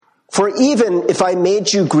For even if I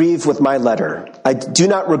made you grieve with my letter, I do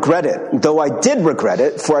not regret it, though I did regret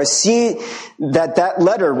it, for I see that that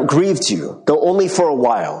letter grieved you, though only for a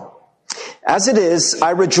while. As it is,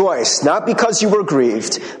 I rejoice, not because you were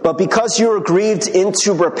grieved, but because you were grieved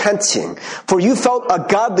into repenting. For you felt a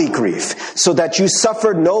godly grief, so that you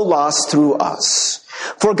suffered no loss through us.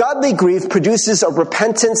 For godly grief produces a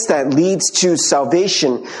repentance that leads to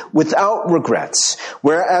salvation without regrets,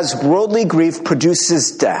 whereas worldly grief produces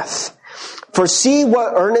death. For see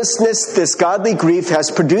what earnestness this godly grief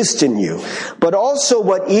has produced in you, but also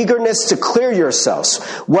what eagerness to clear yourselves,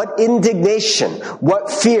 what indignation,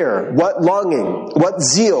 what fear, what longing, what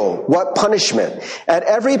zeal, what punishment. At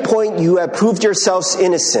every point you have proved yourselves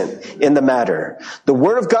innocent in the matter. The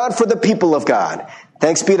word of God for the people of God.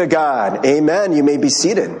 Thanks be to God. Amen. You may be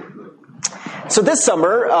seated. So this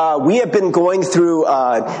summer, we have been going through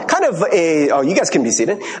you guys can be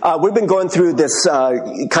seated. We've been going through this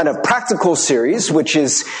kind of practical series, which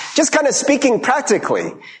is just kind of speaking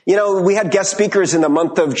practically. You know, we had guest speakers in the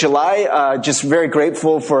month of July. Just very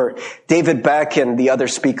grateful for David Beck and the other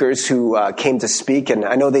speakers who came to speak, and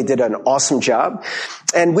I know they did an awesome job.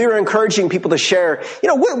 And we were encouraging people to share,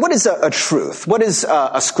 what is a truth? What is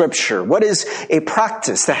a scripture? What is a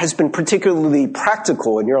practice that has been particularly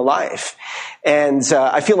practical in your life? And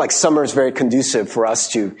I feel like summer is very conducive for us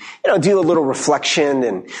to, do a little reflection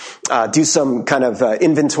and do some kind of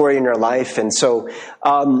inventory in your life. And so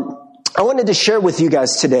I wanted to share with you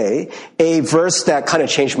guys today a verse that kind of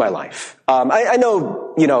changed my life. I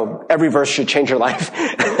know, every verse should change your life,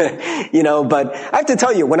 but I have to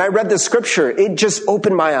tell you, when I read this scripture, it just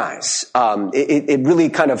opened my eyes. It really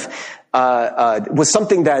kind of was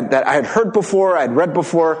something that I had heard before, I'd read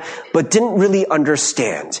before, but didn't really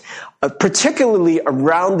understand, particularly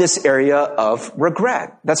around this area of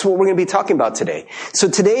regret. That's what we're going to be talking about today. So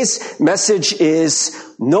today's message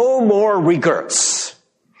is no more regerts.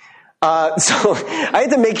 So I had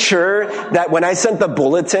to make sure that when I sent the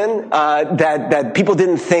bulletin, that people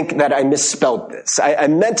didn't think that I misspelled this. I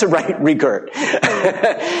meant to write regert.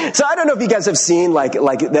 So I don't know if you guys have seen,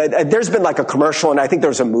 there's been like a commercial, and I think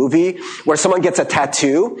there's a movie where someone gets a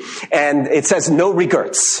tattoo and it says no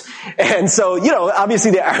regerts. And so, obviously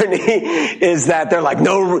the irony is that they're like,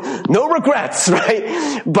 no regrets,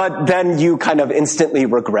 right? But then you kind of instantly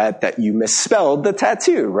regret that you misspelled the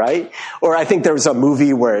tattoo, right? Or I think there was a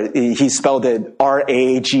movie where he spelled it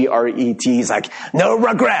R-A-G-R-E-T. He's like, no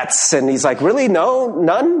regrets. And he's like, really? No?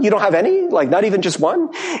 None? You don't have any? Like, not even just one?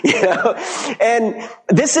 And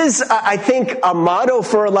this is, I think, a motto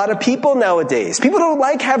for a lot of people nowadays. People don't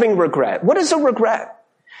like having regret. What is a regret?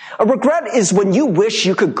 A regret is when you wish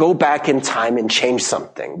you could go back in time and change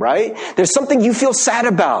something, right? There's something you feel sad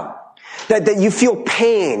about. That you feel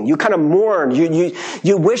pain. You kind of mourn.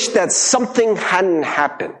 You wish that something hadn't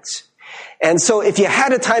happened. And so if you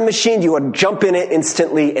had a time machine, you would jump in it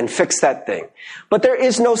instantly and fix that thing. But there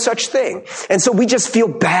is no such thing. And so we just feel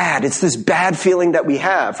bad. It's this bad feeling that we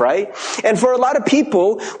have, right? And for a lot of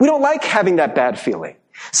people, we don't like having that bad feeling.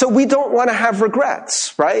 So we don't want to have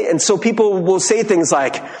regrets, right? And so people will say things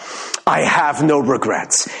like, I have no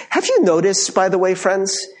regrets. Have you noticed, by the way,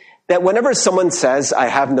 friends, that whenever someone says, I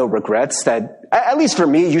have no regrets, that, at least for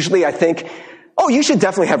me, usually I think, oh, you should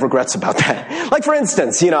definitely have regrets about that. Like, for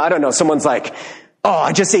instance, I don't know, someone's like, oh,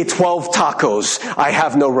 I just ate 12 tacos. I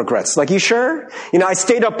have no regrets. Like, you sure? I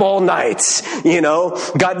stayed up all night,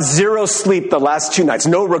 got 0 sleep the last 2 nights.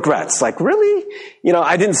 No regrets. Like, really?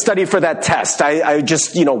 I didn't study for that test. I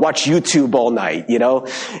just, watched YouTube all night,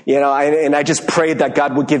 and I just prayed that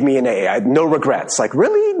God would give me an A. I had no regrets. Like,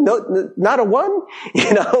 really? No, not a 1?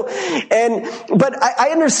 But I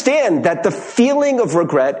understand that the feeling of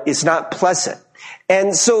regret is not pleasant.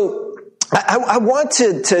 And so, I want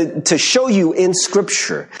to show you in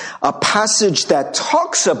Scripture a passage that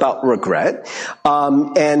talks about regret.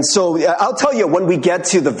 And so I'll tell you when we get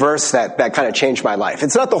to the verse that kind of changed my life.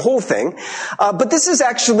 It's not the whole thing, but this is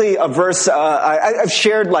actually a verse I've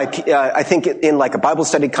shared, I think in like a Bible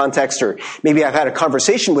study context, or maybe I've had a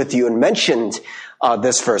conversation with you and mentioned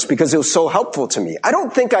this verse because it was so helpful to me. I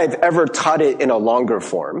don't think I've ever taught it in a longer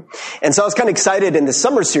form. And so I was kind of excited in the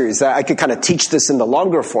summer series that I could kind of teach this in the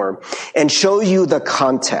longer form and show you the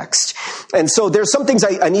context. And so there's some things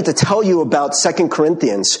I need to tell you about 2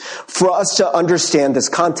 Corinthians for us to understand this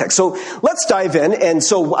context. So let's dive in. And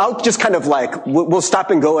so I'll just kind of we'll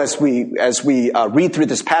stop and go as we read through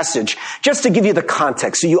this passage just to give you the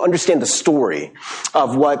context so you understand the story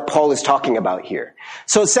of what Paul is talking about here.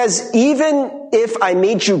 So it says, even if I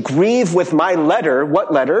made you grieve with my letter,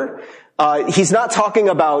 what letter? He's not talking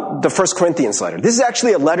about the 1 Corinthians letter. This is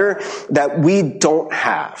actually a letter that we don't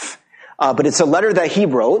have. But it's a letter that he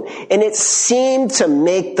wrote, and it seemed to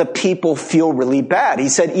make the people feel really bad. He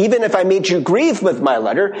said, even if I made you grieve with my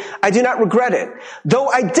letter, I do not regret it. Though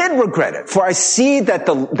I did regret it, for I see that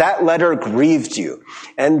that letter grieved you,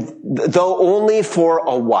 and though only for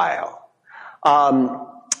a while.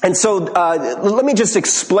 And so let me just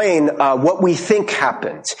explain what we think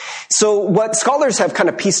happened. So what scholars have kind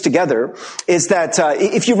of pieced together is that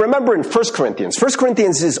if you remember in 1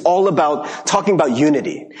 Corinthians is all about talking about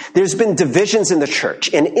unity. There's been divisions in the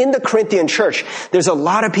church. And in the Corinthian church, there's a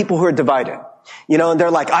lot of people who are divided. And they're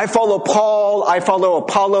like, I follow Paul, I follow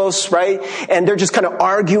Apollos, right? And they're just kind of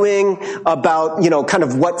arguing about, kind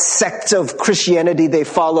of what sect of Christianity they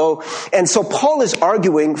follow. And so Paul is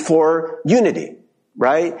arguing for unity,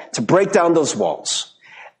 right? To break down those walls.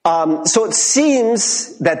 So it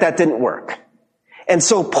seems that didn't work. And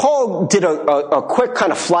so Paul did a quick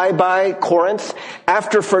kind of flyby Corinth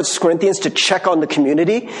after 1 Corinthians to check on the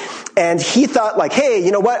community. And he thought like, hey,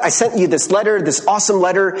 you know what? I sent you this letter, this awesome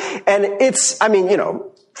letter. And it's,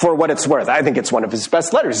 for what it's worth, I think it's one of his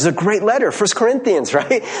best letters. It's a great letter, 1 Corinthians, right?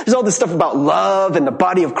 There's all this stuff about love and the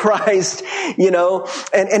body of Christ,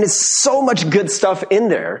 and it's so much good stuff in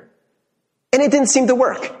there. And it didn't seem to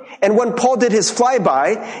work. And when Paul did his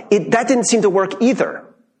flyby, that didn't seem to work either.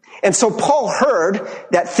 And so Paul heard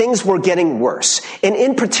that things were getting worse. And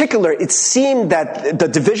in particular, it seemed that the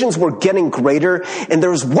divisions were getting greater. And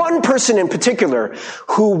there was one person in particular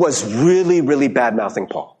who was really, really bad-mouthing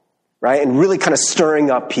Paul, right? And really kind of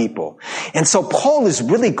stirring up people. And so Paul is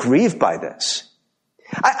really grieved by this.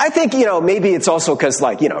 I think, maybe it's also because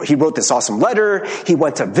he wrote this awesome letter. He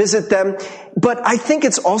went to visit them. But I think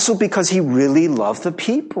it's also because he really loved the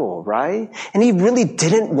people, right? And he really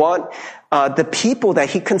didn't want the people that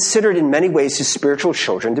he considered in many ways his spiritual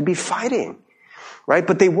children to be fighting, right?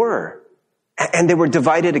 But they were. And they were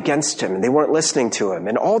divided against him, and they weren't listening to him,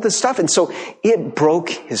 and all this stuff. And so it broke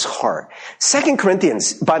his heart. 2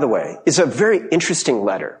 Corinthians, by the way, is a very interesting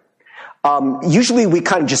letter. Usually we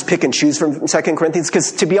kind of just pick and choose from 2 Corinthians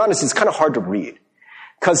because, to be honest, it's kind of hard to read.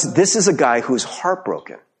 Because this is a guy who's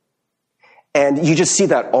heartbroken. And you just see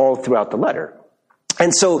that all throughout the letter.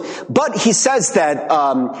 And so, but he says that,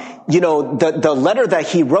 the letter that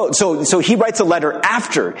he wrote, so he writes a letter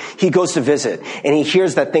after he goes to visit, and he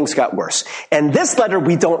hears that things got worse. And this letter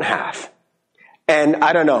we don't have. And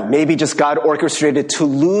I don't know, maybe just God orchestrated to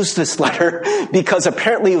lose this letter because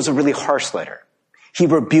apparently it was a really harsh letter. He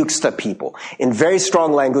rebukes the people in very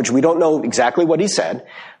strong language. We don't know exactly what he said,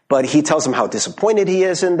 but he tells them how disappointed he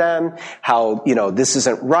is in them, how, this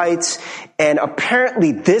isn't right. And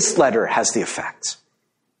apparently this letter has the effect.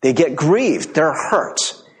 They get grieved. They're hurt.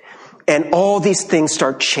 And all these things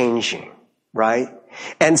start changing, right?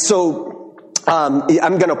 And so I'm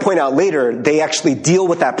going to point out later, they actually deal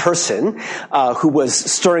with that person who was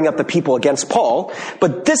stirring up the people against Paul.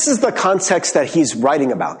 But this is the context that he's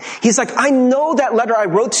writing about. He's like, I know that letter I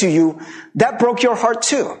wrote to you, that broke your heart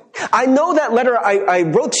too. I know that letter I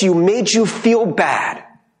wrote to you made you feel bad.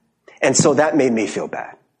 And so that made me feel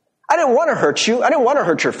bad. I didn't want to hurt you. I didn't want to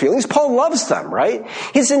hurt your feelings. Paul loves them, right?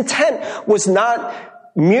 His intent was not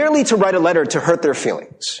merely to write a letter to hurt their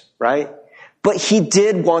feelings, right? But he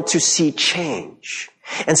did want to see change.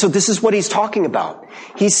 And so this is what he's talking about.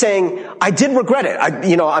 He's saying, I did regret it.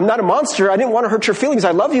 I'm not a monster. I didn't want to hurt your feelings.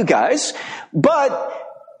 I love you guys. But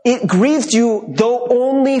it grieved you, though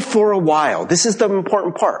only for a while. This is the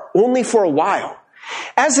important part. Only for a while.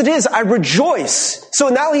 As it is, I rejoice. So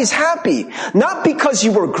now he's happy. Not because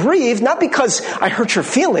you were grieved, not because I hurt your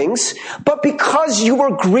feelings, but because you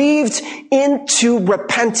were grieved into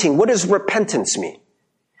repenting. What does repentance mean?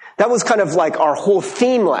 That was kind of like our whole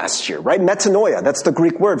theme last year, right? Metanoia, that's the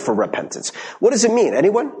Greek word for repentance. What does it mean?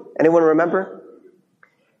 Anyone? Anyone remember?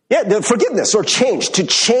 Yeah, the forgiveness or change. To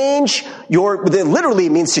change it literally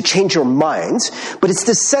means to change your mind, but it's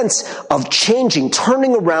the sense of changing,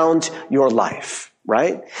 turning around your life,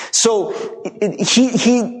 right? So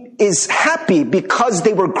he is happy because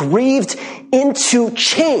they were grieved into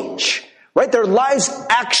change. Right? Their lives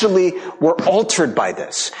actually were altered by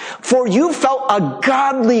this. For you felt a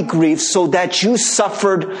godly grief so that you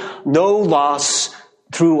suffered no loss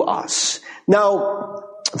through us. Now,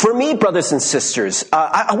 for me, brothers and sisters,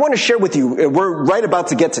 I want to share with you, we're right about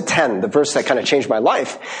to get to 10, the verse that kind of changed my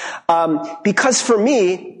life. Because for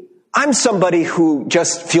me, I'm somebody who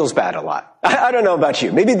just feels bad a lot. I don't know about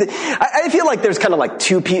you. Maybe I feel like there's kind of like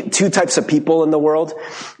two types of people in the world.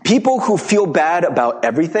 People who feel bad about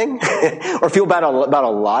everything or feel bad about a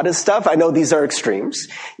lot of stuff. I know these are extremes.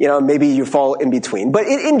 Maybe you fall in between. But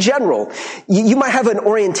in general, you might have an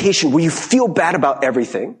orientation where you feel bad about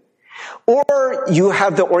everything. Or you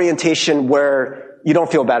have the orientation where you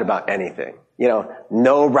don't feel bad about anything.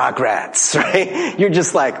 No regrets, right? You're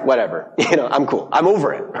just like, whatever, I'm cool. I'm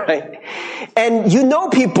over it, right? And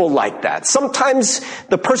people like that. Sometimes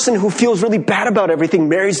the person who feels really bad about everything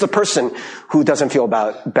marries the person who doesn't feel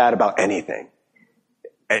bad about anything.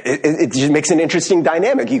 It just makes an interesting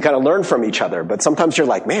dynamic. You kind of learn from each other, but sometimes you're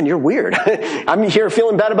like, man, you're weird. I'm here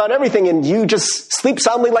feeling bad about everything, and you just sleep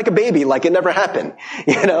soundly like a baby, like it never happened,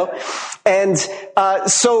 And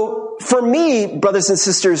so for me, brothers and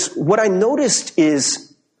sisters, what I noticed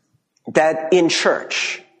is that in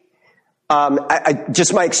church,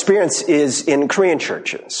 just my experience is in Korean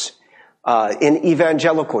churches, in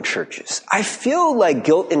evangelical churches, I feel like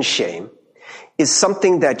guilt and shame is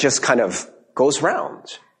something that just kind of goes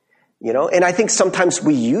round, and I think sometimes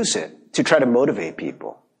we use it to try to motivate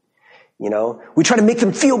people. We try to make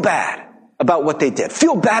them feel bad about what they did.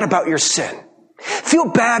 Feel bad about your sin.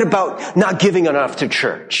 Feel bad about not giving enough to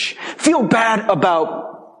church. Feel bad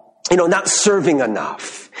about, not serving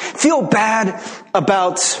enough. Feel bad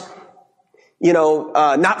about,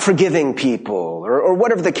 not forgiving people or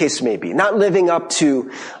whatever the case may be. Not living up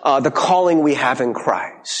to the calling we have in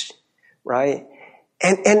Christ, right?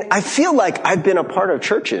 And I feel like I've been a part of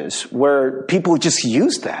churches where people just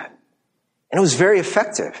use that. And it was very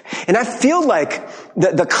effective. And I feel like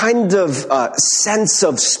the kind of sense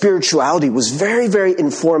of spirituality was very, very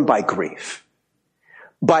informed by grief,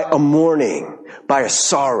 by a mourning, by a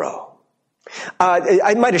sorrow.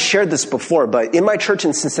 I might have shared this before, but in my church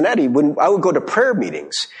in Cincinnati, when I would go to prayer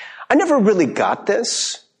meetings, I never really got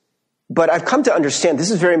this, but I've come to understand this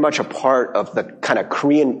is very much a part of the kind of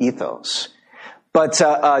Korean ethos. But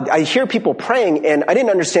I hear people praying, and I didn't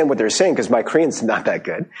understand what they were saying because my Korean's not that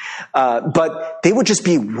good. But they would just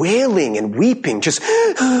be wailing and weeping, just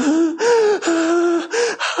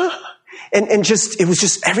and just it was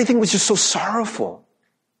just everything was just so sorrowful.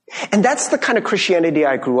 And that's the kind of Christianity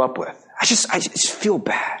I grew up with. I just feel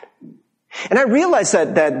bad, and I realized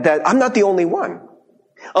that I'm not the only one.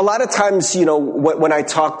 A lot of times, when I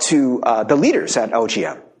talk to the leaders at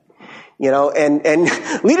LGM. And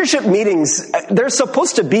leadership meetings, they're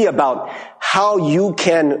supposed to be about how you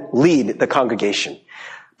can lead the congregation.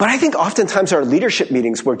 But I think oftentimes our leadership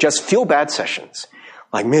meetings were just feel bad sessions.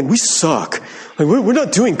 Like, man, we suck. Like, we're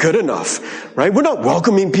not doing good enough, right? We're not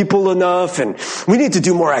welcoming people enough, and we need to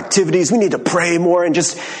do more activities. We need to pray more, and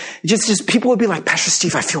just people would be like, Pastor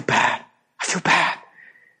Steve, I feel bad. I feel bad.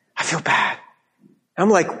 I feel bad. And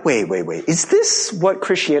I'm like, wait. Is this what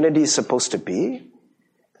Christianity is supposed to be?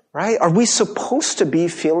 Right? Are we supposed to be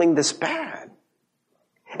feeling this bad?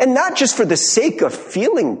 And not just for the sake of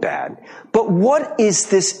feeling bad, but what is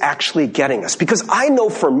this actually getting us? Because I know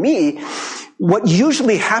for me, what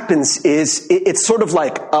usually happens is it's sort of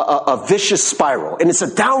like a vicious spiral, and it's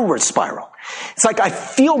a downward spiral. It's like I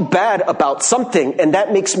feel bad about something, and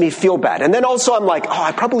that makes me feel bad. And then also I'm like,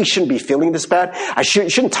 I probably shouldn't be feeling this bad. I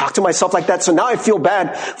shouldn't talk to myself like that. So now I feel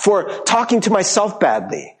bad for talking to myself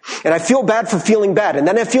badly. And I feel bad for feeling bad. And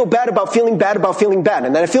then I feel bad about feeling bad about feeling bad.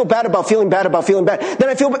 And then I feel bad about feeling bad about feeling bad. Then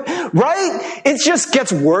I feel bad, right? It just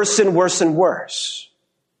gets worse and worse and worse.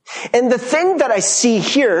 And the thing that I see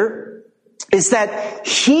here is that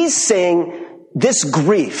he's saying this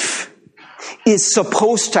grief is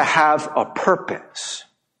supposed to have a purpose.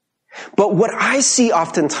 But what I see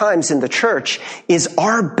oftentimes in the church is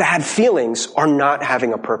our bad feelings are not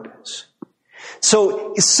having a purpose.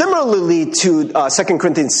 So similarly to 2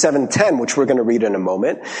 Corinthians 7:10, which we're going to read in a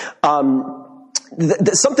moment,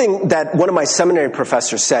 something that one of my seminary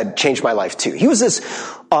professors said changed my life too. He was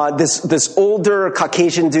this older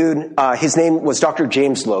Caucasian dude. His name was Dr.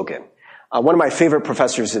 James Logan. One of my favorite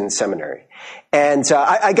professors in seminary. And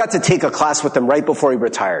I got to take a class with him right before he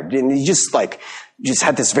retired. And he just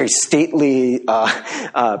had this very stately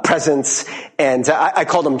presence. And I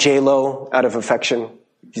called him J-Lo out of affection.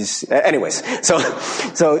 Anyways,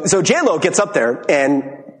 so J-Lo gets up there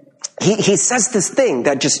and he says this thing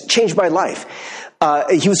that just changed my life.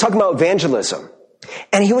 He was talking about evangelism.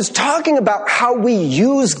 And he was talking about how we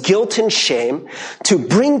use guilt and shame to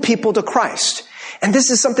bring people to Christ. And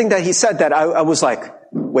this is something that he said that I was like,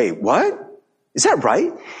 wait, what? Is that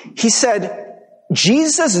right? He said,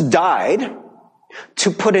 Jesus died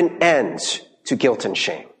to put an end to guilt and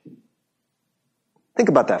shame. Think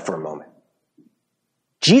about that for a moment.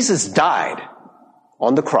 Jesus died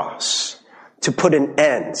on the cross to put an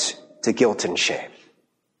end to guilt and shame.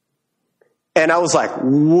 And I was like,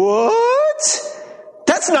 what?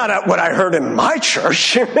 That's not what I heard in my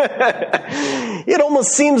church. It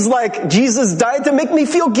almost seems like Jesus died to make me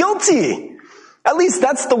feel guilty. At least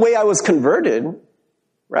that's the way I was converted,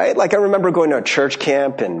 right? Like I remember going to a church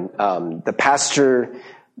camp and the pastor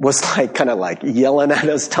was kind of yelling at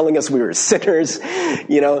us, telling us we were sinners,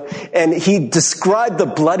 and he described the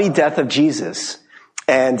bloody death of Jesus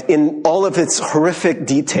and in all of its horrific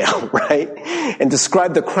detail, right? And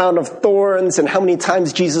described the crown of thorns and how many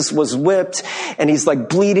times Jesus was whipped and he's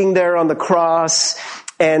bleeding there on the cross.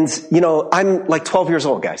 And, I'm 12 years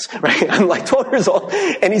old, guys, right? I'm 12 years old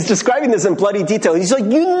and he's describing this in bloody detail. He's like,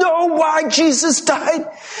 you know why Jesus died?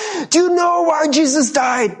 Do you know why Jesus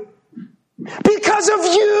died? Because of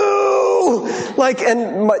you!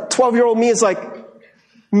 And my 12-year-old me is like,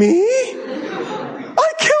 me?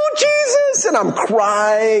 I killed Jesus! And I'm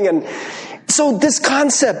crying. And so this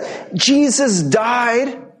concept, Jesus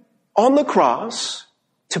died on the cross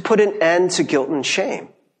to put an end to guilt and shame.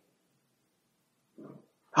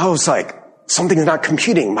 I was like, something's not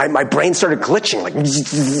computing. My brain started glitching.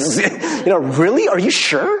 Really? Are you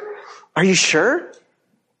sure? Are you sure?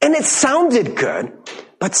 And it sounded good.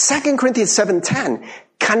 But 2 Corinthians 7:10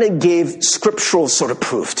 kind of gave scriptural sort of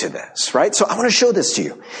proof to this, right? So I want to show this to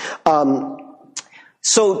you.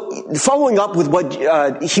 So following up with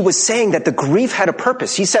what he was saying, that the grief had a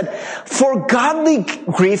purpose. He said, for godly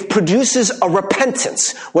grief produces a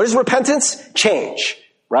repentance. What is repentance? Change,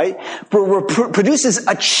 right? Produces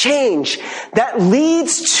a change that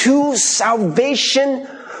leads to salvation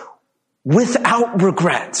without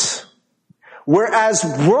regret. Whereas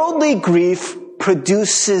worldly grief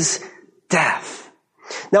produces death.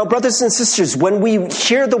 Now, brothers and sisters, when we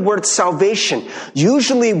hear the word salvation,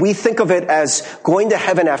 usually we think of it as going to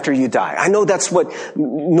heaven after you die. I know that's what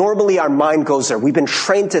normally our mind goes there. We've been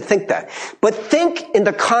trained to think that. But think in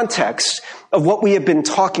the context of what we have been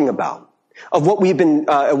talking about, of what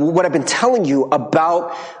I've been telling you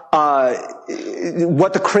about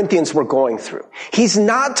what the Corinthians were going through. He's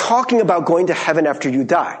not talking about going to heaven after you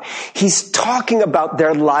die. He's talking about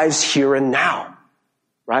their lives here and now,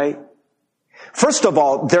 right? First of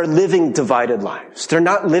all, they're living divided lives. They're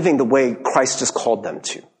not living the way Christ has called them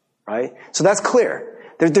to, right? So that's clear.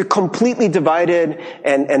 They're completely divided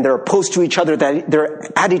and they're opposed to each other.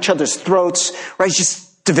 They're at each other's throats, right? It's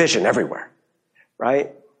just division everywhere,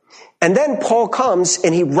 right? And then Paul comes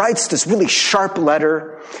and he writes this really sharp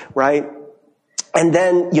letter, right? And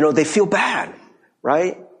then, they feel bad,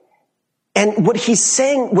 right? And what he's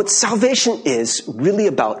saying, what salvation is really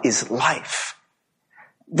about is life.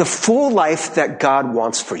 The full life that God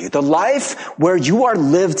wants for you. The life where you are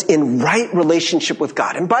lived in right relationship with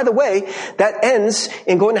God. And by the way, that ends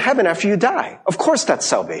in going to heaven after you die. Of course, that's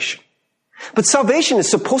salvation. But salvation is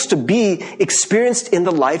supposed to be experienced in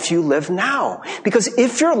the life you live now. Because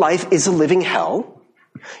if your life is a living hell,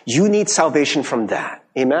 you need salvation from that.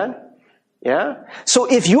 Amen? Yeah? So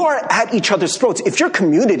if you are at each other's throats, if your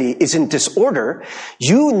community is in disorder,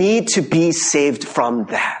 you need to be saved from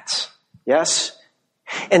that. Yes?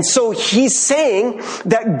 And so he's saying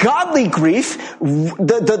that godly grief,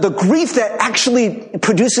 the grief that actually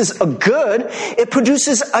produces a good, it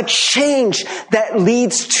produces a change that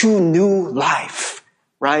leads to new life,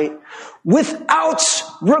 right? Without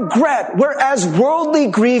regret, whereas worldly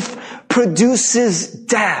grief produces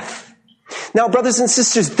death. Now, brothers and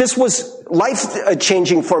sisters, this was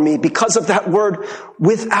life-changing for me because of that word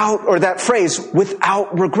without, or that phrase,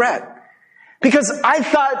 without regret. Because I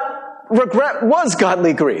thought regret was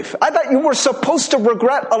godly grief. I thought you were supposed to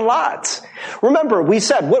regret a lot. Remember, we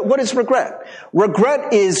said, what is regret?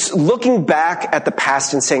 Regret is looking back at the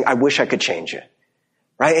past and saying, I wish I could change it.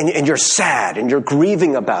 Right? And you're sad and you're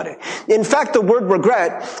grieving about it. In fact, the word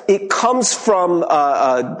regret, it comes from,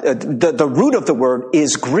 the root of the word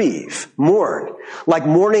is grieve, mourn. Like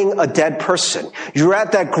mourning a dead person. You're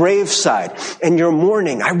at that graveside and you're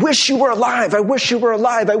mourning. I wish you were alive. I wish you were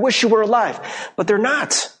alive. I wish you were alive. But they're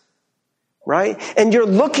not. Right? And you're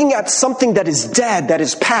looking at something that is dead, that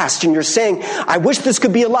is past, and you're saying, I wish this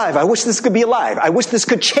could be alive. I wish this could be alive. I wish this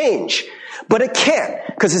could change. But it can't,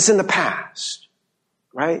 because it's in the past.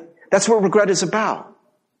 Right? That's what regret is about.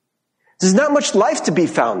 There's not much life to be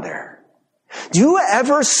found there. Do you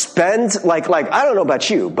ever spend, I don't know about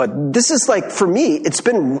you, but this is for me, it's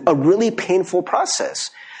been a really painful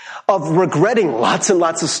process of regretting lots and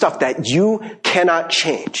lots of stuff that you cannot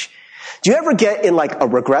change. Do you ever get in a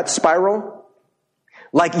regret spiral?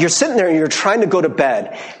 You're sitting there and you're trying to go to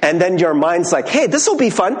bed and then your mind's like, hey, this will be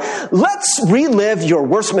fun. Let's relive your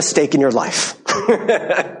worst mistake in your life.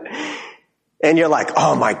 And you're like,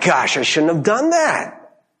 oh my gosh, I shouldn't have done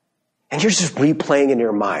that. And you're just replaying in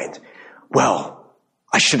your mind, well,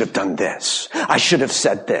 I should have done this. I should have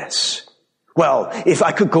said this. Well, if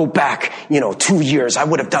I could go back, 2 years, I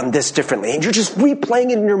would have done this differently. And you're just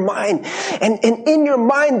replaying it in your mind. And in your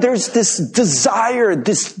mind, there's this desire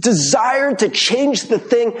to change the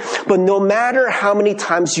thing. But no matter how many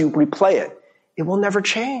times you replay it, it will never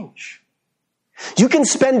change. You can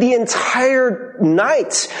spend the entire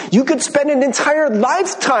night, you could spend an entire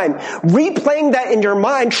lifetime replaying that in your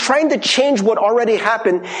mind, trying to change what already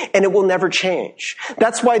happened, and it will never change.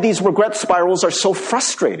 That's why these regret spirals are so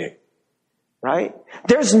frustrating. Right?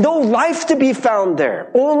 There's no life to be found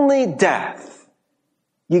there. Only death.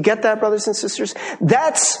 You get that, brothers and sisters?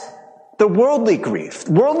 That's the worldly grief.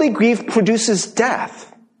 Worldly grief produces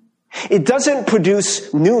death. It doesn't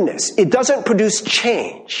produce newness. It doesn't produce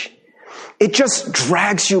change. It just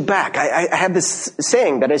drags you back. I have this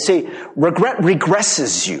saying that I say, regret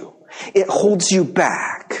regresses you. It holds you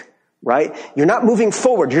back. Right? You're not moving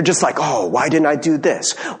forward. You're just like, oh, why didn't I do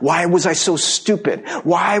this? Why was I so stupid?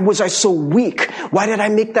 Why was I so weak? Why did I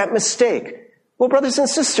make that mistake? Well, brothers and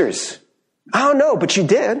sisters, I don't know, but you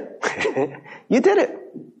did. You did it.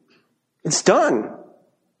 It's done.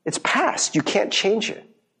 It's past. You can't change it.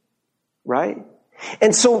 Right?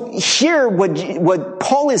 And so here, what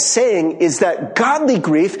Paul is saying is that godly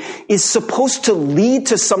grief is supposed to lead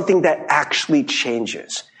to something that actually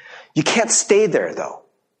changes. You can't stay there, though.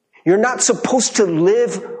 You're not supposed to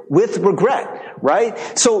live with regret, right?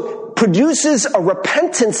 So produces a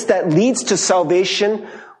repentance that leads to salvation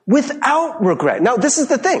without regret. Now, this is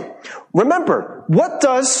the thing. Remember, what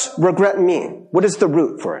does regret mean? What is the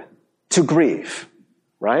root for it? To grieve,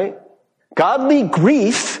 right? Godly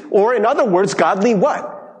grief, or in other words, godly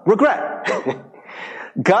what? Regret.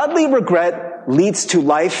 Godly regret leads to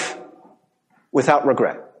life without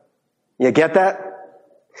regret. You get that?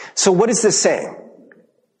 So what is this saying?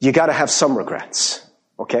 You got to have some regrets,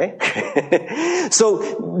 okay?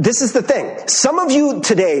 So this is the thing. Some of you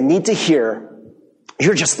today need to hear,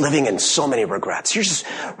 you're just living in so many regrets. You're just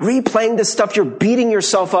replaying this stuff. You're beating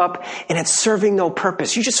yourself up, and it's serving no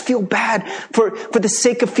purpose. You just feel bad for the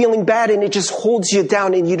sake of feeling bad, and it just holds you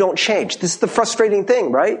down, and you don't change. This is the frustrating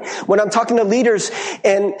thing, right? When I'm talking to leaders,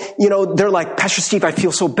 and, they're like, Pastor Steve, I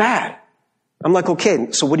feel so bad. I'm like, okay,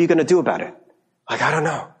 so what are you going to do about it? Like, I don't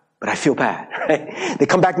know. But I feel bad, right? They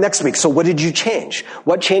come back next week. So what did you change?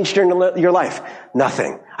 What changed during your life?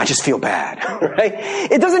 Nothing. I just feel bad, right?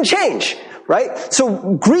 It doesn't change, right?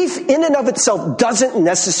 So grief in and of itself doesn't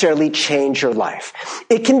necessarily change your life.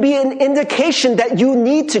 It can be an indication that you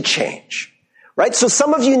need to change, right? So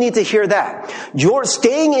some of you need to hear that. Your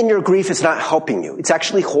staying in your grief is not helping you. It's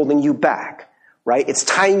actually holding you back. Right? It's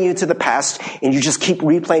tying you to the past, and you just keep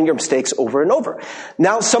replaying your mistakes over and over.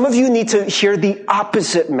 Now, some of you need to hear the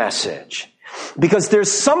opposite message. Because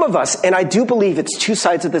there's some of us, and I do believe it's two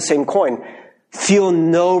sides of the same coin, feel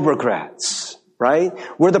no regrets. Right?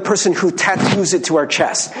 We're the person who tattoos it to our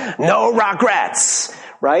chest. No regrets.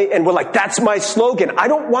 Right? And we're like, that's my slogan. I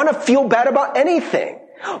don't want to feel bad about anything.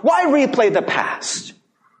 Why replay the past?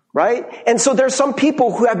 Right? And so there's some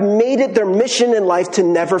people who have made it their mission in life to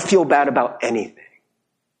never feel bad about anything.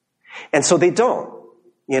 And so they don't,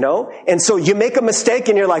 And so you make a mistake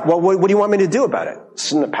and you're like, well, what do you want me to do about it?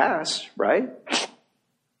 It's in the past, right?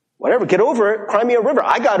 Whatever, get over it. Cry me a river.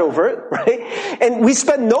 I got over it, right? And we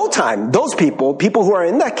spend no time, those people who are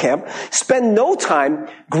in that camp, spend no time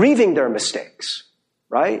grieving their mistakes,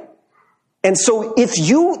 right? And so if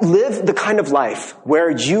you live the kind of life where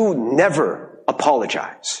you never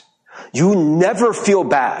apologize, you never feel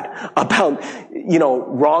bad about,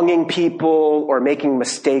 wronging people or making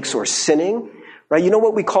mistakes or sinning, right? You know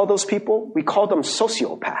what we call those people? We call them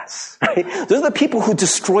sociopaths, right? Those are the people who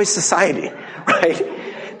destroy society,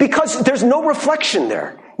 right? Because there's no reflection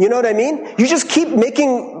there. You know what I mean? You just keep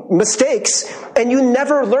making mistakes and you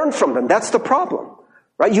never learn from them. That's the problem,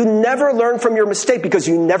 right? You never learn from your mistake because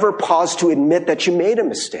you never pause to admit that you made a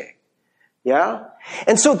mistake. Yeah?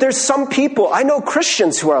 And so there's some people, I know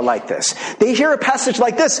Christians who are like this. They hear a passage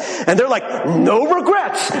like this, and they're like, no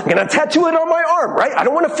regrets. I'm going to tattoo it on my arm, right? I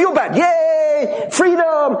don't want to feel bad. Yay!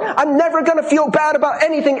 Freedom! I'm never going to feel bad about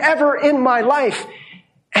anything ever in my life.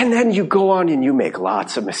 And then you go on and you make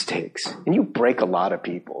lots of mistakes. And you break a lot of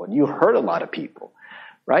people. And you hurt a lot of people,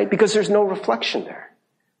 right? Because there's no reflection there,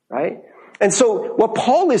 right? And so what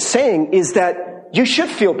Paul is saying is that you should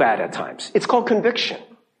feel bad at times. It's called conviction.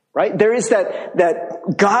 Right? There is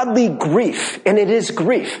that godly grief, and it is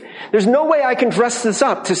grief. There's no way I can dress this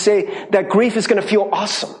up to say that grief is going to feel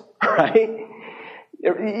awesome, right?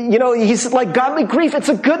 He's like, godly grief, it's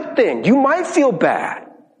a good thing. You might feel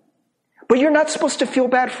bad, but you're not supposed to feel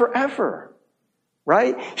bad forever,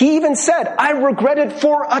 right? He even said, I regret it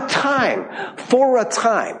for a time. For a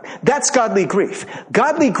time. That's godly grief.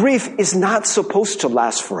 Godly grief is not supposed to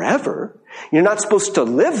last forever. You're not supposed to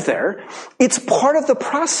live there. It's part of the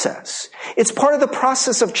process. It's part of the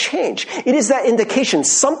process of change. It is that indication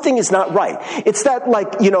something is not right. It's that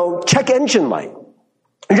check engine light.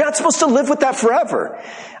 You're not supposed to live with that forever.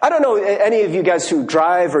 I don't know, any of you guys who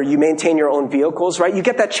drive or you maintain your own vehicles, right? You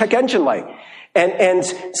get that check engine light. And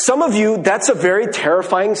some of you, that's a very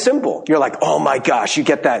terrifying symbol. You're like, oh my gosh, you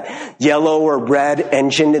get that yellow or red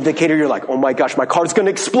engine indicator. You're like, oh my gosh, my car's going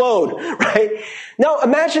to explode, right? Now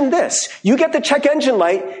imagine this. You get the check engine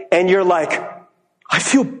light and you're like, I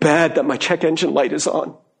feel bad that my check engine light is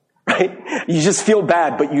on, right? You just feel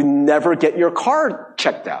bad, but you never get your car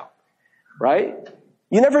checked out, right?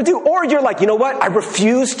 You never do. Or you're like, you know what? I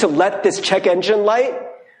refuse to let this check engine light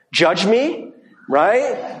judge me,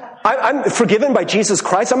 right? I'm forgiven by Jesus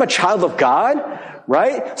Christ. I'm a child of God,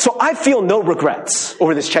 right? So I feel no regrets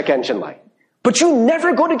over this check engine light. But you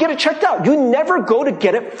never go to get it checked out. You never go to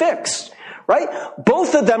get it fixed, right?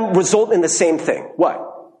 Both of them result in the same thing.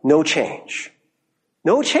 What? No change.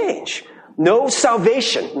 No change. No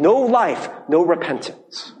salvation. No life. No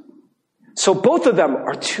repentance. So both of them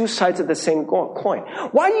are two sides of the same coin.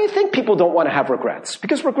 Why do you think people don't want to have regrets?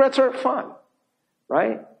 Because regrets aren't fun,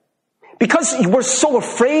 right? Because we're so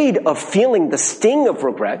afraid of feeling the sting of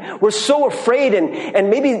regret. We're so afraid, and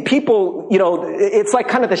maybe people, it's like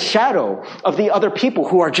kind of the shadow of the other people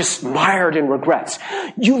who are just mired in regrets.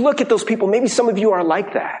 You look at those people, maybe some of you are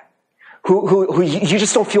like that, who you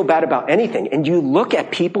just don't feel bad about anything. And you look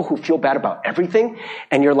at people who feel bad about everything,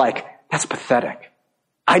 and you're like, that's pathetic.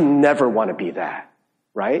 I never want to be that,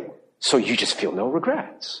 right? So you just feel no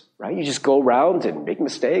regrets, right? You just go around and make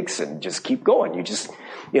mistakes and just keep going. You just,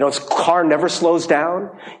 his car never slows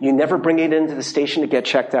down. You never bring it into the station to get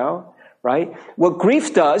checked out, right? What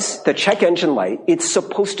grief does, the check engine light, it's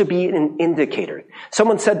supposed to be an indicator.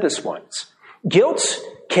 Someone said this once. Guilt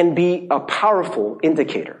can be a powerful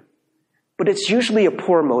indicator, but it's usually a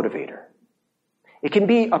poor motivator. It can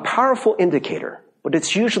be a powerful indicator, but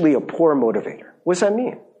it's usually a poor motivator. What does that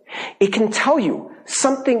mean? It can tell you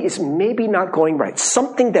something is maybe not going right,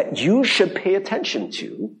 something that you should pay attention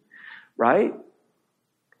to, right?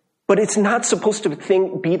 But it's not supposed to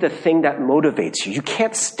be the thing that motivates you. You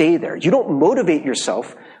can't stay there. You don't motivate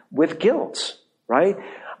yourself with guilt, right?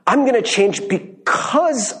 I'm going to change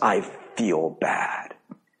because I feel bad.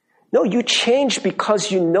 No, you change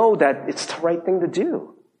because you know that it's the right thing to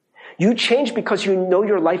do. You change because you know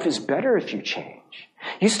your life is better if you change.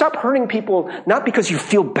 You stop hurting people not because you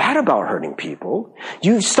feel bad about hurting people.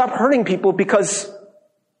 You stop hurting people because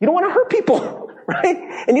you don't want to hurt people,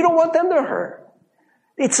 right? And you don't want them to hurt.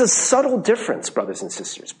 It's a subtle difference, brothers and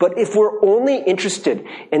sisters. But if we're only interested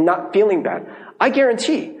in not feeling bad, I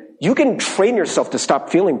guarantee you can train yourself to stop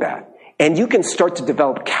feeling bad. And you can start to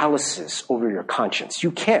develop calluses over your conscience. You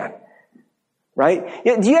can. Right?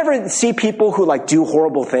 Do you ever see people who do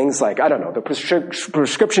horrible things like, I don't know, the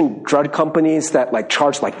prescription drug companies that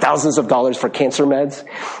charge thousands of dollars for cancer meds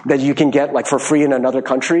that you can get for free in another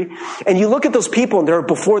country? And you look at those people and they're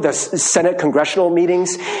before the Senate congressional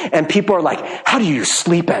meetings and people are like, how do you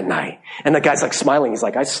sleep at night? And the guy's smiling. He's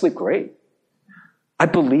like, I sleep great. I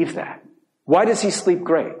believe that. Why does he sleep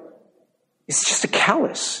great? It's just a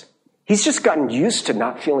callous. He's just gotten used to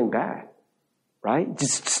not feeling bad. Right?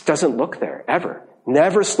 Just doesn't look there, ever.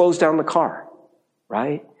 Never slows down the car,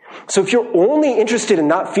 right? So if you're only interested in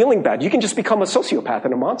not feeling bad, you can just become a sociopath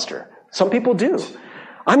and a monster. Some people do.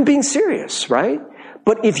 I'm being serious, right?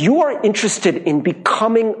 But if you are interested in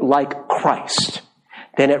becoming like Christ,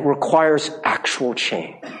 then it requires actual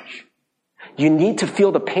change. You need to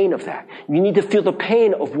feel the pain of that. You need to feel the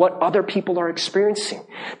pain of what other people are experiencing.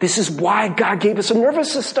 This is why God gave us a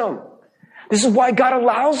nervous system. This is why God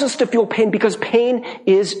allows us to feel pain, because pain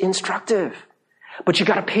is instructive. But you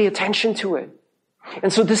got to pay attention to it.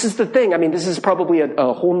 And so this is the thing. I mean, this is probably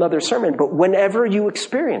a whole nother sermon, but whenever you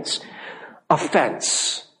experience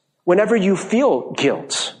offense, whenever you feel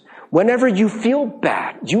guilt, whenever you feel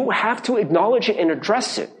bad, you have to acknowledge it and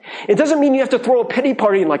address it. It doesn't mean you have to throw a pity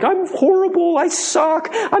party and I'm horrible, I suck,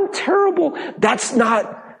 I'm terrible. That's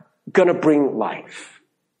not going to bring life.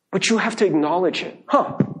 But you have to acknowledge it.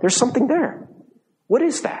 There's something there. What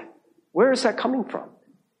is that? Where is that coming from?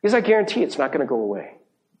 Because I guarantee it's not going to go away.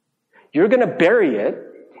 You're going to bury it,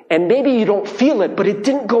 and maybe you don't feel it, but it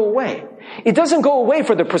didn't go away. It doesn't go away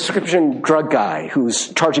for the prescription drug guy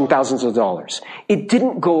who's charging thousands of dollars. It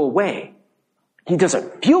didn't go away. He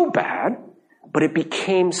doesn't feel bad, but it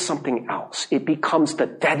became something else. It becomes the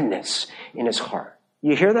deadness in his heart.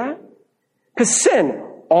 You hear that? Because sin,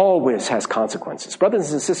 always has consequences.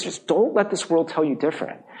 Brothers and sisters, don't let this world tell you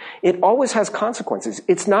different. It always has consequences.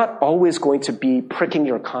 It's not always going to be pricking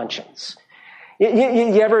your conscience.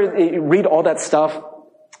 You ever read all that stuff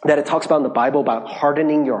that it talks about in the Bible about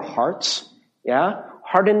hardening your hearts? Yeah?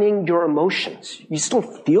 Hardening your emotions. You just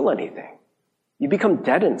don't feel anything. You become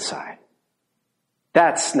dead inside.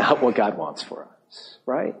 That's not what God wants for us,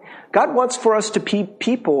 right? God wants for us to be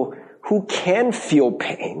people who can feel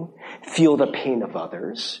pain, feel the pain of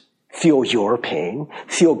others, feel your pain,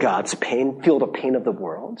 feel God's pain, feel the pain of the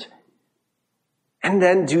world, and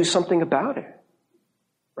then do something about it,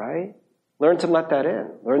 right? Learn to let that in.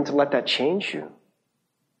 Learn to let that change you.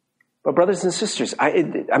 But brothers and sisters,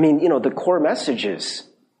 the core message is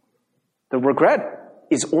the regret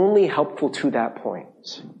is only helpful to that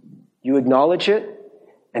point. You acknowledge it,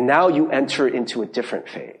 and now you enter into a different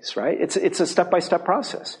phase, right? It's a step-by-step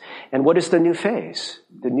process. And what is the new phase?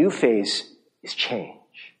 The new phase is change.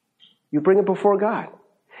 You bring it before God.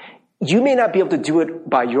 You may not be able to do it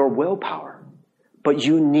by your willpower, but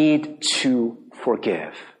you need to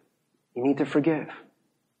forgive. You need to forgive.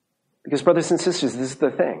 Because brothers and sisters, this is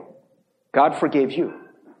the thing. God forgave you.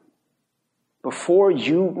 Before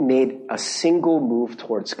you made a single move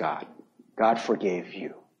towards God, God forgave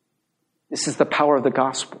you. This is the power of the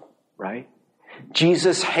gospel, right?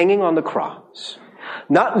 Jesus hanging on the cross,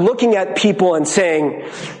 not looking at people and saying,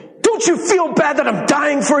 don't you feel bad that I'm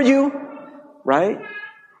dying for you? Right?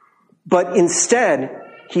 But instead,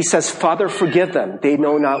 he says, Father, forgive them. They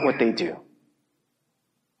know not what they do.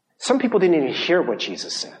 Some people didn't even hear what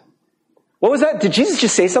Jesus said. What was that? Did Jesus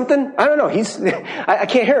just say something? I don't know. I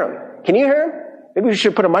can't hear him. Can you hear him? Maybe we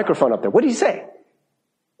should put a microphone up there. What did he say?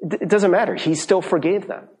 It doesn't matter. He still forgave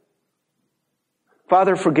them.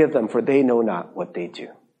 Father, forgive them, for they know not what they do.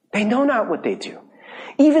 They know not what they do.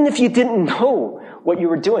 Even if you didn't know what you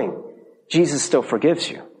were doing, Jesus still forgives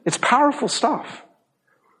you. It's powerful stuff,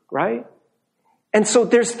 right? And so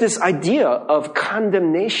there's this idea of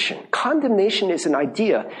condemnation. Condemnation is an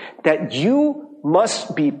idea that you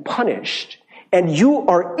must be punished and you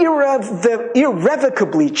are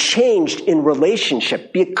irrevocably changed in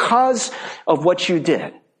relationship because of what you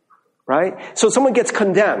did. Right? So someone gets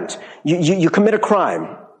condemned. You commit a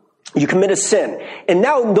crime. You commit a sin. And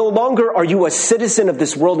now no longer are you a citizen of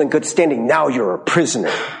this world in good standing. Now you're a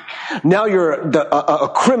prisoner. Now you're a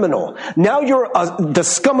criminal. Now you're the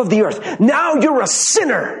scum of the earth. Now you're a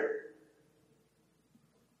sinner.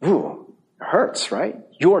 Ooh, it hurts, right?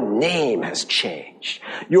 Your name has changed.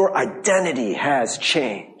 Your identity has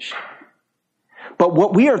changed. But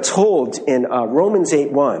what we are told in Romans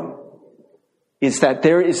 8:1 is that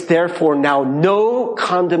there is therefore now no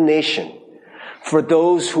condemnation for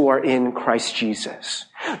those who are in Christ Jesus.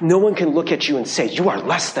 No one can look at you and say, you are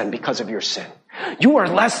less than because of your sin. You are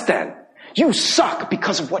less than. You suck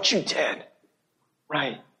because of what you did.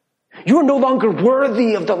 Right? You are no longer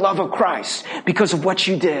worthy of the love of Christ because of what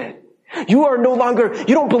you did. You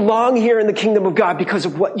don't belong here in the kingdom of God because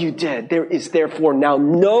of what you did. There is therefore now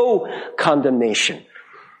no condemnation.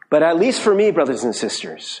 But at least for me, brothers and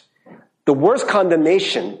sisters, the worst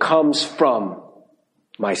condemnation comes from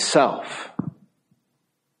myself.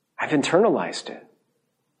 I've internalized it.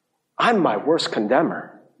 I'm my worst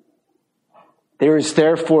condemner. There is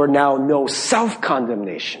therefore now no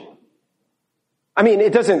self-condemnation. I mean,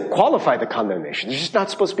 it doesn't qualify the condemnation. There's just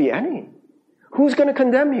not supposed to be any. Who's going to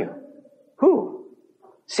condemn you? Who?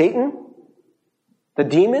 Satan? The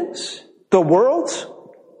demons? The world?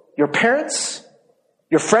 Your parents?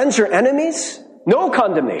 Your friends? Your enemies? No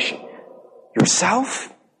condemnation.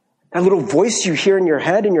 Yourself? That little voice you hear in your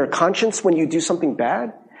head, in your conscience when you do something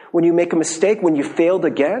bad? When you make a mistake? When you failed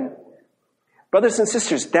again? Brothers and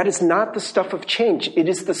sisters, that is not the stuff of change. It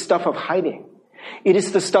is the stuff of hiding. It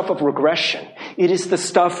is the stuff of regression. It is the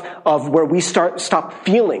stuff of where we stop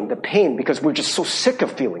feeling the pain because we're just so sick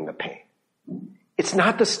of feeling the pain. It's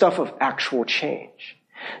not the stuff of actual change.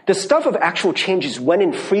 The stuff of actual change is when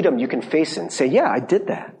in freedom you can face it and say, yeah, I did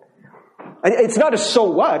that. It's not a so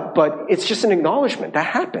what, but it's just an acknowledgement. That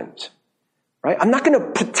happened. Right? I'm not going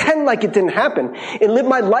to pretend like it didn't happen and live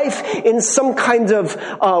my life in some kind of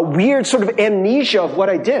weird sort of amnesia of what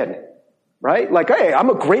I did. Right? Like, hey, I'm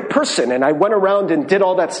a great person and I went around and did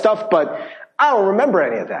all that stuff, but I don't remember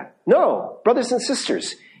any of that. No, brothers and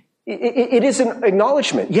sisters, it is an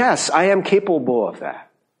acknowledgement. Yes, I am capable of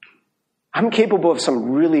that. I'm capable of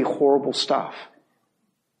some really horrible stuff.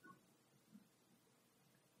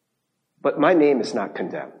 But my name is not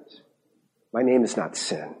condemned. My name is not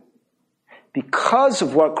sin. Because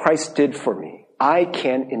of what Christ did for me, I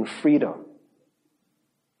can, in freedom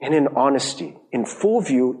and in honesty, in full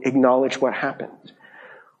view, acknowledge what happened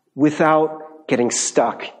without getting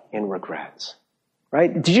stuck in regrets. Right?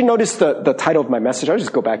 Did you notice the title of my message? I'll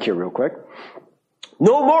just go back here real quick.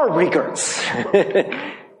 No more regrets.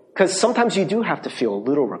 Because sometimes you do have to feel a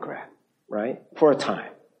little regret, right? For a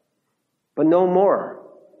time. But no more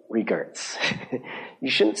regrets. You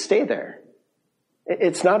shouldn't stay there.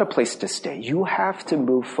 It's not a place to stay. You have to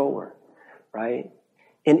move forward, right?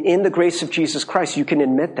 And in the grace of Jesus Christ, you can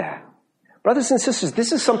admit that. Brothers and sisters,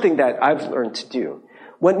 this is something that I've learned to do.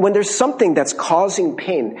 When there's something that's causing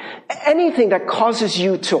pain, anything that causes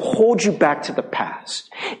you to hold you back to the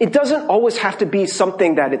past, it doesn't always have to be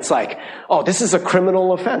something that it's like, oh, this is a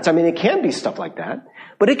criminal offense. I mean, it can be stuff like that.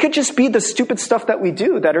 But it could just be the stupid stuff that we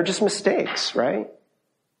do that are just mistakes, right?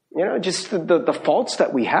 You know, just the faults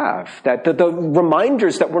that we have, that the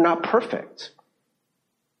reminders that we're not perfect.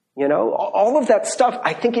 You know, all of that stuff,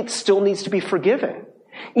 I think it still needs to be forgiven.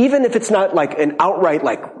 Even if it's not like an outright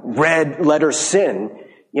like red letter sin,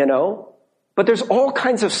 you know, but there's all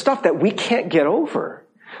kinds of stuff that we can't get over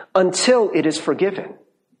until it is forgiven.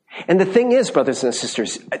 And the thing is, brothers and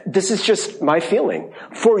sisters, this is just my feeling.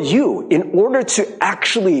 For you, in order to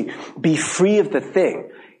actually be free of the thing,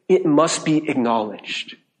 it must be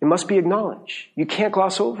acknowledged. It must be acknowledged. You can't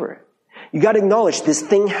gloss over it. You got to acknowledge this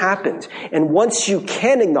thing happened. And once you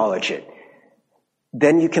can acknowledge it,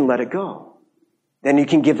 then you can let it go. Then you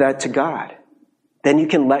can give that to God. Then you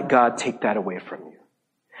can let God take that away from you.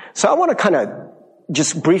 So I want to kind of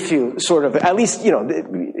just brief you sort of, at least, you know,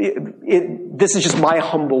 this is just my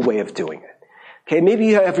humble way of doing it. Okay, maybe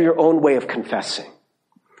you have your own way of confessing.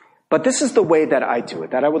 But this is the way that I do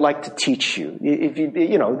it, that I would like to teach you. If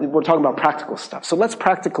you know, we're talking about practical stuff. So let's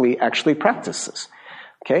practically actually practice this.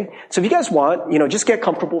 Okay? So if you guys want, you know, just get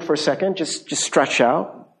comfortable for a second. Just stretch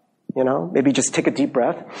out. You know, maybe just take a deep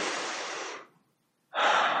breath.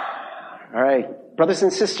 All right. Brothers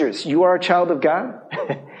and sisters, you are a child of God.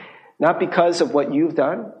 Not because of what you've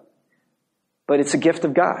done, but it's a gift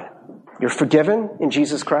of God. You're forgiven in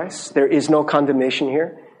Jesus Christ. There is no condemnation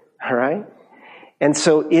here. All right? And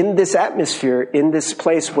so in this atmosphere, in this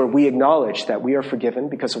place where we acknowledge that we are forgiven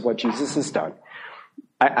because of what Jesus has done,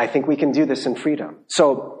 I think we can do this in freedom.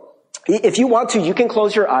 So if you want to, you can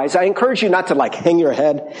close your eyes. I encourage you not to like hang your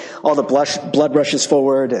head. All the blood rushes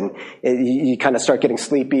forward and you kind of start getting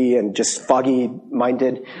sleepy and just foggy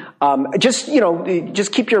minded.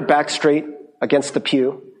 Just keep your back straight against the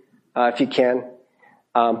pew, if you can.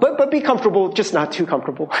 But be comfortable, just not too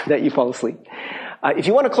comfortable that you fall asleep. If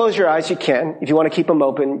you want to close your eyes, you can. If you want to keep them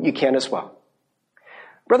open, you can as well.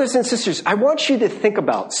 Brothers and sisters, I want you to think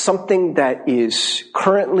about something that is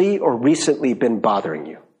currently or recently been bothering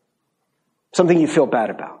you. Something you feel bad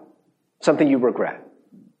about. Something you regret.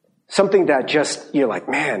 Something that just, you're like,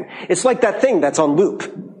 man, it's like that thing that's on loop.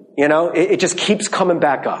 You know, it just keeps coming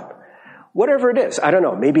back up. Whatever it is, I don't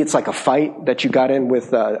know. Maybe it's like a fight that you got in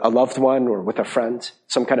with a loved one or with a friend.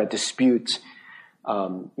 Some kind of dispute.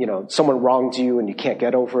 Someone wronged you and you can't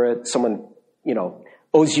get over it. Someone,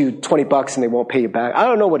 owes you $20 and they won't pay you back. I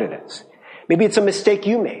don't know what it is. Maybe it's a mistake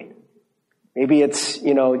you made. Maybe it's,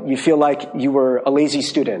 you feel like you were a lazy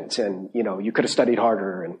student and, you could have studied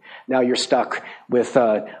harder and now you're stuck with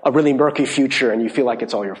a really murky future and you feel like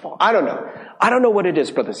it's all your fault. I don't know. I don't know what it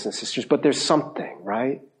is, brothers and sisters, but there's something,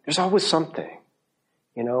 right? There's always something,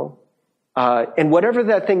 and whatever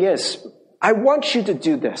that thing is, I want you to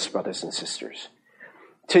do this, brothers and sisters.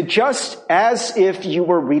 To just as if you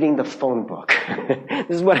were reading the phone book.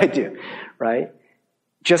 This is what I do, right?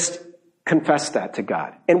 Just confess that to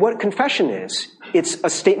God. And what confession is, it's a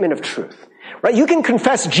statement of truth, right? You can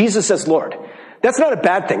confess Jesus as Lord. That's not a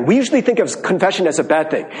bad thing. We usually think of confession as a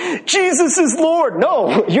bad thing. Jesus is Lord.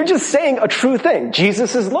 No, you're just saying a true thing.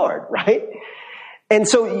 Jesus is Lord, right? And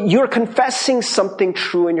so you're confessing something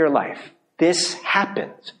true in your life. This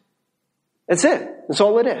happened. That's it. That's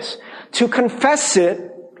all it is. To confess it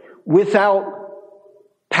without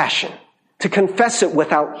passion, to confess it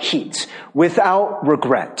without heat, without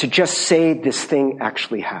regret, to just say this thing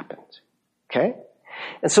actually happened. Okay?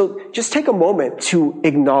 And so just take a moment to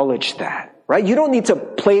acknowledge that, right? You don't need to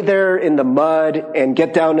play there in the mud and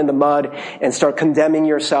get down in the mud and start condemning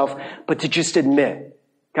yourself, but to just admit,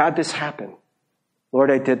 God, this happened.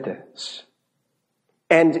 Lord, I did this.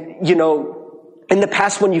 And, in the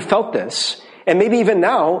past when you felt this, and maybe even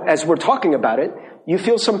now, as we're talking about it, you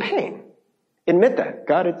feel some pain. Admit that.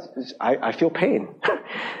 God, I feel pain.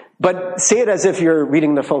 But say it as if you're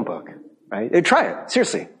reading the phone book, right? Try it.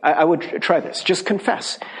 Seriously. I would try this. Just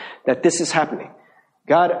confess that this is happening.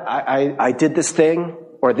 God, I did this thing,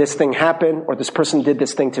 or this thing happened, or this person did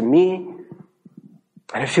this thing to me,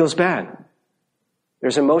 and it feels bad.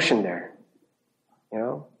 There's emotion there. I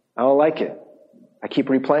don't like it. I keep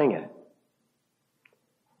replaying it.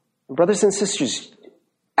 Brothers and sisters,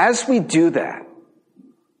 as we do that,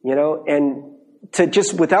 and to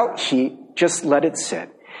just without heat, just let it sit.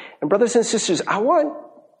 And brothers and sisters, I want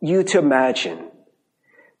you to imagine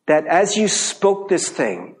that as you spoke this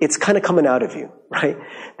thing, it's kind of coming out of you, right?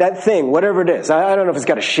 That thing, whatever it is, I don't know if it's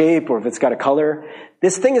got a shape or if it's got a color,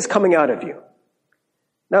 this thing is coming out of you.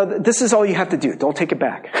 Now, this is all you have to do. Don't take it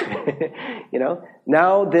back.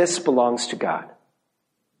 Now this belongs to God.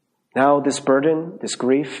 Now this burden, this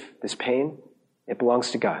grief, this pain, it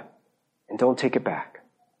belongs to God. And don't take it back.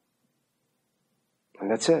 And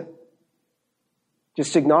that's it.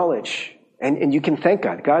 Just acknowledge. And you can thank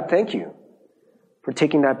God. God, thank you for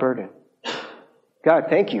taking that burden. God,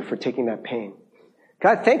 thank you for taking that pain.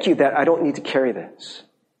 God, thank you that I don't need to carry this.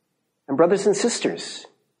 And brothers and sisters,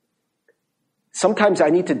 sometimes I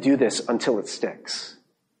need to do this until it sticks.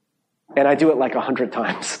 And I do it like 100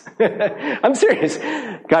 times. I'm serious.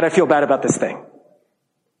 God, I feel bad about this thing.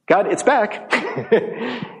 God, it's back.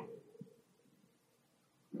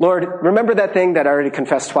 Lord, remember that thing that I already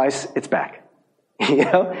confessed twice? It's back.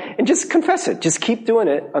 And just confess it. Just keep doing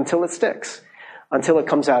it until it sticks. Until it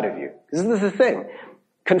comes out of you. This is the thing.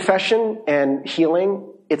 Confession and healing,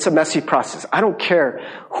 it's a messy process. I don't care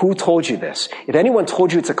who told you this. If anyone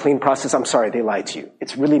told you it's a clean process, I'm sorry, they lied to you.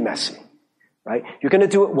 It's really messy. Right? You're going to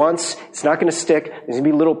do it once. It's not going to stick. There's going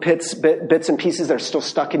to be little bits and pieces that are still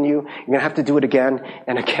stuck in you. You're going to have to do it again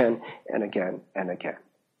and again and again and again.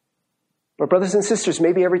 But brothers and sisters,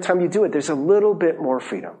 maybe every time you do it, there's a little bit more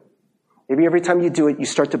freedom. Maybe every time you do it, you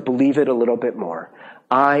start to believe it a little bit more.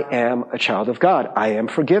 I am a child of God. I am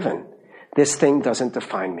forgiven. This thing doesn't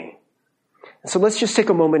define me. So let's just take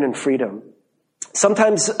a moment in freedom.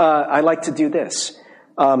 Sometimes I like to do this.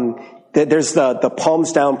 There's the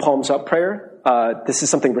palms down, palms up prayer. This is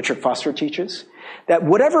something Richard Foster teaches. That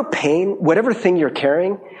whatever pain, whatever thing you're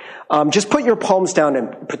carrying, just put your palms down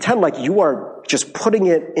and pretend like you are just putting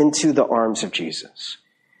it into the arms of Jesus.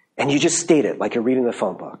 And you just state it like you're reading the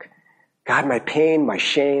phone book. God, my pain, my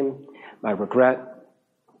shame, my regret.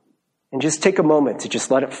 And just take a moment to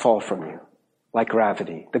just let it fall from you like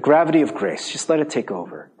gravity. The gravity of grace. Just let it take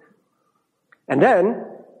over. And then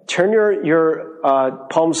turn your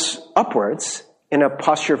palms upwards in a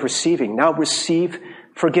posture of receiving. Now receive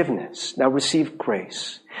forgiveness. Now receive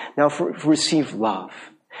grace. Now receive love.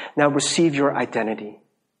 Now receive your identity.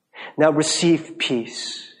 Now receive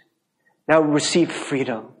peace. Now receive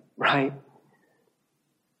freedom, right?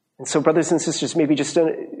 And so brothers and sisters, maybe just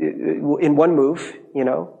in one move,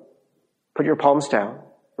 put your palms down,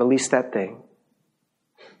 release that thing.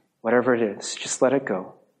 Whatever it is, just let it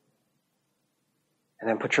go. And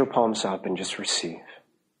then put your palms up and just receive.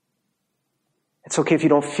 It's okay if you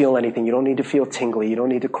don't feel anything. You don't need to feel tingly. You don't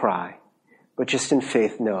need to cry. But just in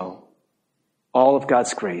faith, know all of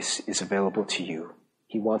God's grace is available to you.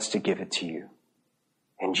 He wants to give it to you.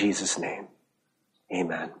 In Jesus' name,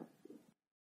 amen.